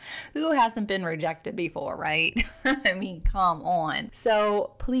Who hasn't been rejected before, right? I mean, come on.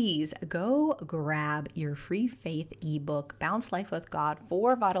 So please go grab your free faith ebook, Bounce Life with God,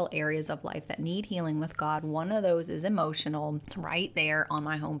 4 vital areas of life that need healing with God. One of those is emotional. It's right there on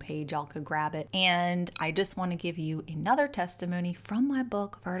my homepage. Y'all could grab it. And I just want to give you another testimony from my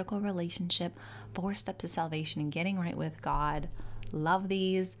book, Vertical Relationship, 4 Steps to Salvation and Getting Right with God. Love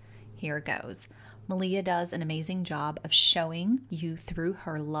these. Here it goes. Malia does an amazing job of showing you through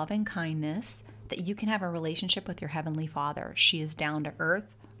her love and kindness that you can have a relationship with your Heavenly Father. She is down to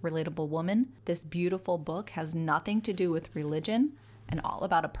earth, relatable woman. This beautiful book has nothing to do with religion and all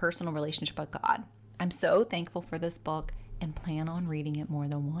about a personal relationship with God. I'm so thankful for this book and plan on reading it more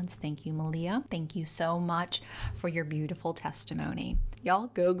than once. Thank you, Malia. Thank you so much for your beautiful testimony. Y'all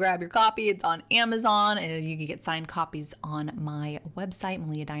go grab your copy. It's on Amazon, and you can get signed copies on my website,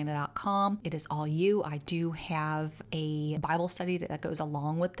 maliadiana.com. It is all you. I do have a Bible study that goes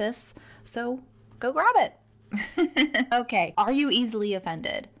along with this, so go grab it. Okay, are you easily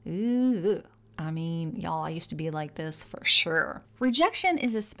offended? Ooh. I mean, y'all, I used to be like this for sure. Rejection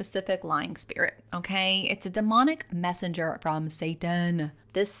is a specific lying spirit, okay? It's a demonic messenger from Satan.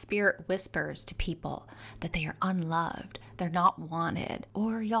 This spirit whispers to people that they are unloved, they're not wanted,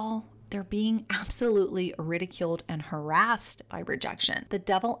 or y'all, they're being absolutely ridiculed and harassed by rejection. The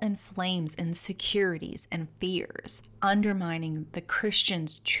devil inflames insecurities and fears, undermining the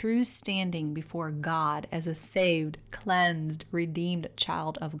Christian's true standing before God as a saved, cleansed, redeemed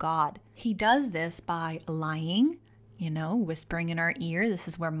child of God. He does this by lying, whispering in our ear. This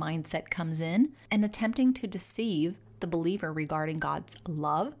is where mindset comes in, and attempting to deceive the believer regarding God's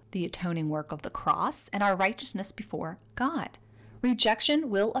love, the atoning work of the cross, and our righteousness before God.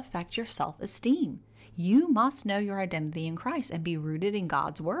 Rejection will affect your self-esteem. You must know your identity in Christ and be rooted in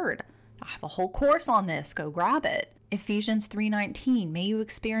God's word. I have a whole course on this. Go grab it. Ephesians 3:19, may you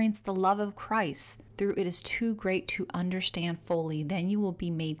experience the love of Christ. Through it is too great to understand fully. Then you will be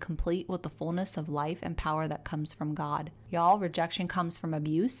made complete with the fullness of life and power that comes from God. Y'all, rejection comes from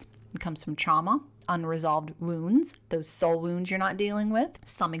abuse. It comes from trauma, unresolved wounds, those soul wounds you're not dealing with.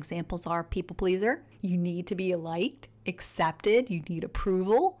 Some examples are people pleaser. You need to be liked, accepted. You need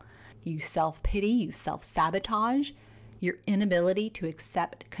approval. You self-pity. You self-sabotage. Your inability to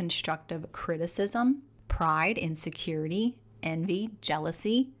accept constructive criticism. Pride, insecurity, envy,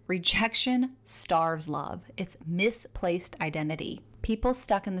 jealousy. Rejection starves love. It's misplaced identity. People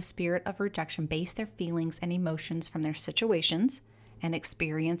stuck in the spirit of rejection base their feelings and emotions from their situations and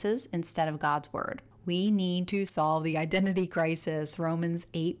experiences instead of God's word. We need to solve the identity crisis, Romans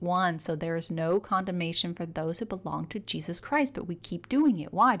 8:1. So there is no condemnation for those who belong to Jesus Christ, but we keep doing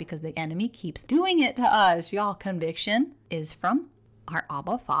it. Why? Because the enemy keeps doing it to us. Y'all, conviction is from our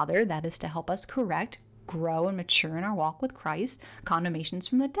Abba Father. That is to help us correct, grow, and mature in our walk with Christ. Condemnation is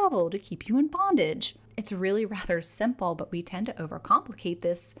from the devil to keep you in bondage. It's really rather simple, but we tend to overcomplicate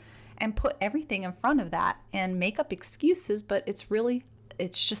this and put everything in front of that and make up excuses, but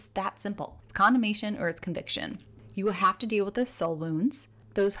it's just that simple. It's condemnation or it's conviction. You will have to deal with those soul wounds.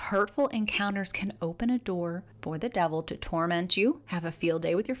 Those hurtful encounters can open a door for the devil to torment you, have a field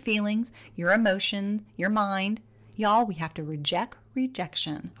day with your feelings, your emotions, your mind. Y'all, we have to reject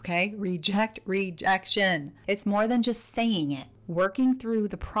rejection, okay? Reject rejection. It's more than just saying it. Working through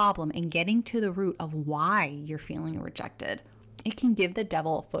the problem and getting to the root of why you're feeling rejected. It can give the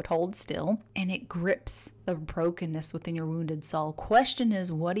devil a foothold still, and it grips the brokenness within your wounded soul. Question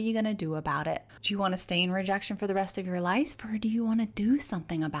is, what are you going to do about it? Do you want to stay in rejection for the rest of your life, or do you want to do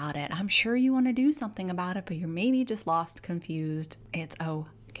something about it? I'm sure you want to do something about it, but you're maybe just lost, confused. It's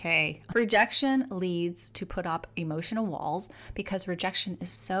okay. Rejection leads to put up emotional walls because rejection is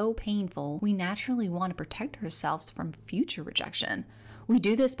so painful. We naturally want to protect ourselves from future rejection. We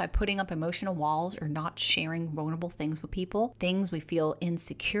do this by putting up emotional walls or not sharing vulnerable things with people, things we feel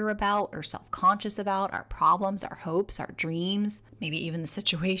insecure about or self-conscious about, our problems, our hopes, our dreams, maybe even the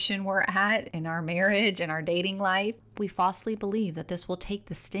situation we're at in our marriage and our dating life. We falsely believe that this will take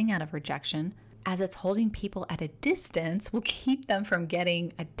the sting out of rejection, as it's holding people at a distance will keep them from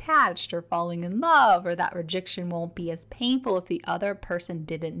getting attached or falling in love, or that rejection won't be as painful if the other person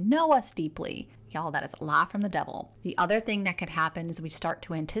didn't know us deeply. Y'all, that is a lie from the devil. The other thing that could happen is we start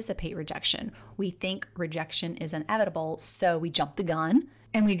to anticipate rejection. We think rejection is inevitable, so we jump the gun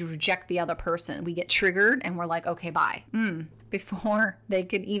and we reject the other person. We get triggered and we're like, okay, bye. Before they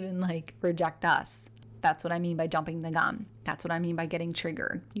could even reject us. That's what I mean by jumping the gun. That's what I mean by getting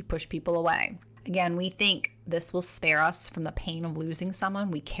triggered. You push people away. Again, we think this will spare us from the pain of losing someone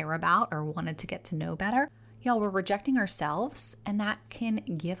we care about or wanted to get to know better. Y'all, we're rejecting ourselves, and that can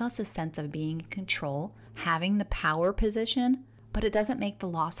give us a sense of being in control, having the power position, but it doesn't make the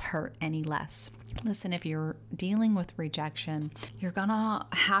loss hurt any less. Listen, if you're dealing with rejection, you're gonna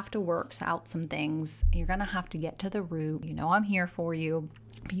have to work out some things. You're gonna have to get to the root. You know I'm here for you.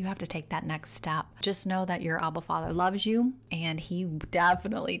 But you have to take that next step. Just know that your Abba Father loves you, and he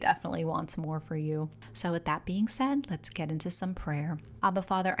definitely wants more for you. So with that being said, let's get into some prayer. Abba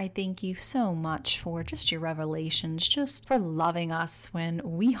Father, I thank you so much for just your revelations, just for loving us when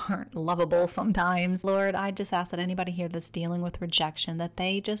we aren't lovable sometimes. Lord, I just ask that anybody here that's dealing with rejection, that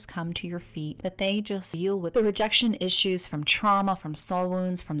they just come to your feet, that they just deal with the rejection issues from trauma, from soul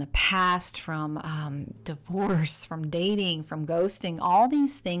wounds, from the past, from divorce, from dating, from ghosting, all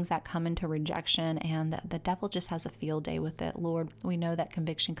these things that come into rejection, and the devil just has a field day with it. Lord, we know that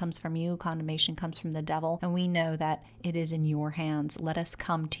conviction comes from you, condemnation comes from the devil, and we know that it is in your hands. Let us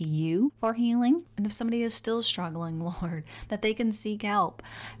come to you for healing. And if somebody is still struggling, Lord, that they can seek help.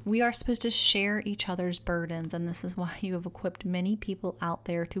 We are supposed to share each other's burdens, and this is why you have equipped many people out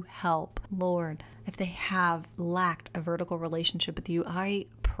there to help. Lord, if they have lacked a vertical relationship with you, I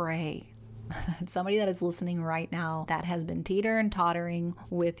pray somebody that is listening right now that has been tottering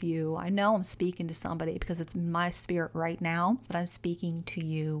with you. I know I'm speaking to somebody because it's in my spirit right now, but I'm speaking to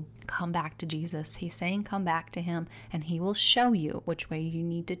you. Come back to Jesus. He's saying come back to him, and he will show you which way you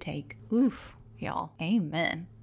need to take. Oof, y'all. Amen.